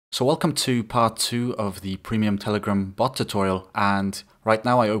So welcome to part 2 of the Premium Telegram bot tutorial, and right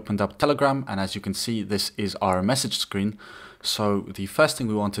now I opened up Telegram, and as you can see this is our message screen. So the first thing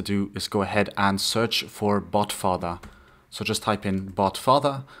we want to do is go ahead and search for Botfather. So just type in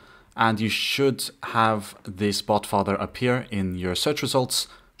Botfather and you should have this Botfather appear in your search results.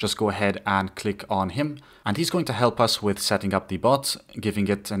 Just go ahead and click on him, and he's going to help us with setting up the bot, giving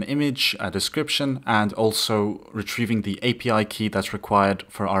it an image, a description, and also retrieving the API key that's required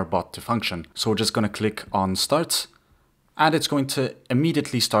for our bot to function. So we're just going to click on Start, and it's going to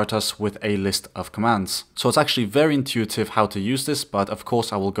immediately start us with a list of commands. So it's actually very intuitive how to use this, but of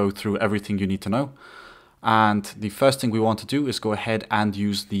course I will go through everything you need to know. And the first thing we want to do is go ahead and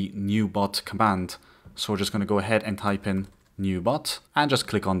use the new bot command. So we're just going to go ahead and type in new bot and just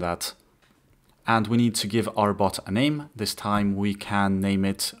click on that. And we need to give our bot a name. This time we can name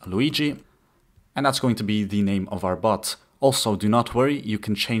it Luigi, and that's going to be the name of our bot. Also, do not worry, you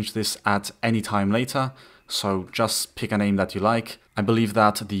can change this at any time later, so just pick a name that you like. I believe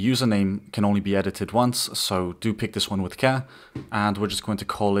that the username can only be edited once, so do pick this one with care. And we're just going to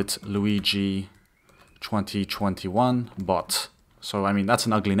call it Luigi 2021 bot. So I mean, that's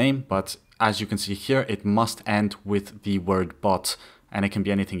an ugly name, but as you can see here, it must end with the word bot, and it can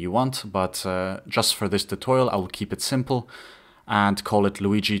be anything you want, but just for this tutorial, I will keep it simple and call it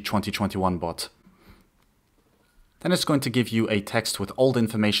Luigi 2021 bot. Then it's going to give you a text with all the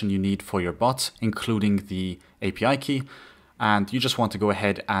information you need for your bot, including the API key, and you just want to go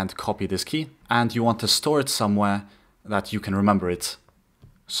ahead and copy this key, and you want to store it somewhere that you can remember it.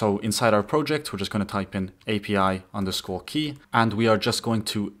 So inside our project, we're just going to type in API_key, and we are just going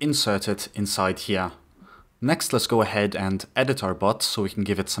to insert it inside here. Next, let's go ahead and edit our bot so we can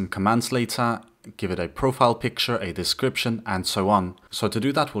give it some commands later, give it a profile picture, a description, and so on. So to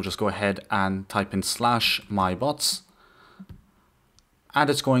do that, we'll just go ahead and type in /mybots, and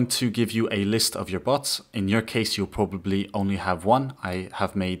it's going to give you a list of your bots. In your case, you'll probably only have one. I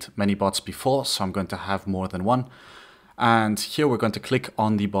have made many bots before, so I'm going to have more than one. And here we're going to click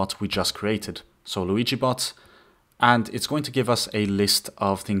on the bot we just created, so Luigi bot, and it's going to give us a list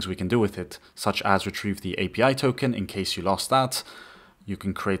of things we can do with it, such as retrieve the API token in case you lost that. You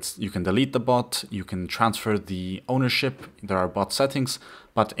can delete the bot, you can transfer the ownership, there are bot settings,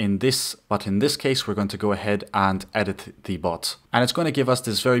 but in this case we're going to go ahead and edit the bot. And it's going to give us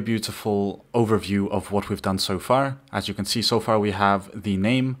this very beautiful overview of what we've done so far. As you can see, so far we have the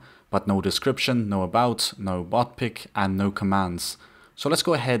name, but no description, no about, no bot pick, and no commands. So let's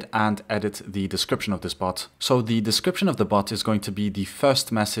go ahead and edit the description of this bot. So the description of the bot is going to be the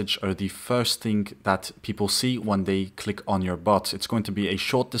first message or the first thing that people see when they click on your bot. It's going to be a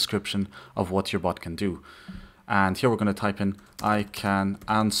short description of what your bot can do. And here we're going to type in, I can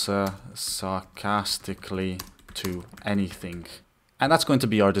answer sarcastically to anything. And that's going to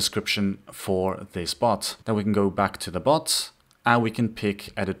be our description for this bot. Then we can go back to the bot, and we can pick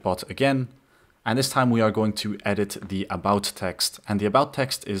edit bot again, and this time we are going to edit the about text, and the about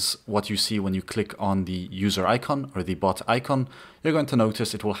text is what you see when you click on the user icon or the bot icon. You're going to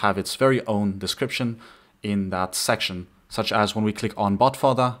notice it will have its very own description in that section, such as when we click on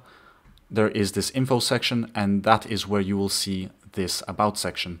Botfather, there is this info section, and that is where you will see this about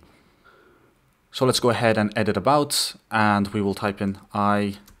section. So let's go ahead and edit about, and we will type in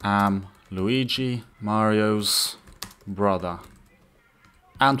I am Luigi, Mario's brother.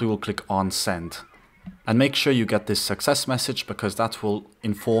 And we will click on send. And make sure you get this success message, because that will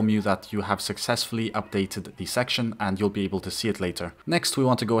inform you that you have successfully updated the section, and you'll be able to see it later. Next, we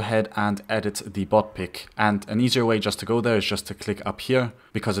want to go ahead and edit the bot pick. And an easier way just to go there is just to click up here,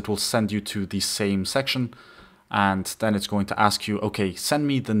 because it will send you to the same section. And then it's going to ask you, okay, send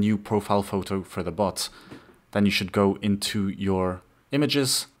me the new profile photo for the bot. Then you should go into your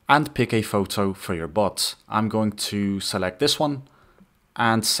images and pick a photo for your bot. I'm going to select this one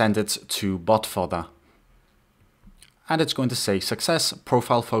and send it to Botfather. And it's going to say success,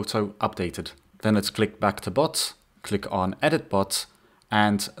 profile photo updated. Then let's click back to bot, click on edit bot,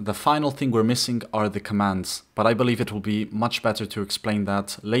 and the final thing we're missing are the commands. But I believe it will be much better to explain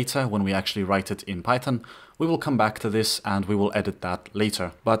that later when we actually write it in Python. We will come back to this and we will edit that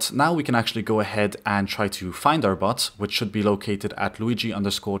later. But now we can actually go ahead and try to find our bot, which should be located at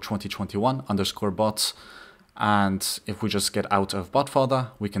Luigi_2021_bots. And if we just get out of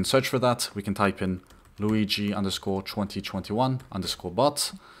Botfather, we can search for that. We can type in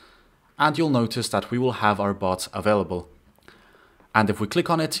Luigi_2021_bot, and you'll notice that we will have our bot available. And if we click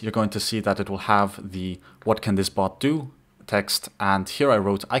on it, you're going to see that it will have the what can this bot do text. And here I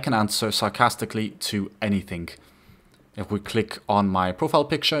wrote, I can answer sarcastically to anything. If we click on my profile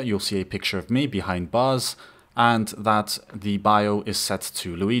picture, you'll see a picture of me behind bars, and that the bio is set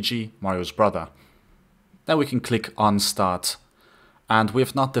to Luigi, Mario's brother. Then we can click on Start. And we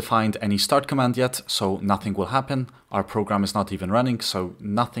have not defined any start command yet, so nothing will happen. Our program is not even running, so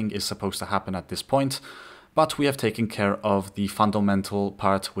nothing is supposed to happen at this point. But we have taken care of the fundamental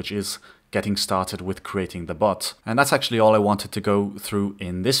part, which is getting started with creating the bot. And that's actually all I wanted to go through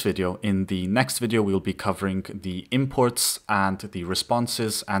in this video. In the next video, we'll be covering the imports and the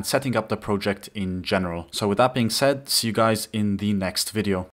responses and setting up the project in general. So with that being said, see you guys in the next video.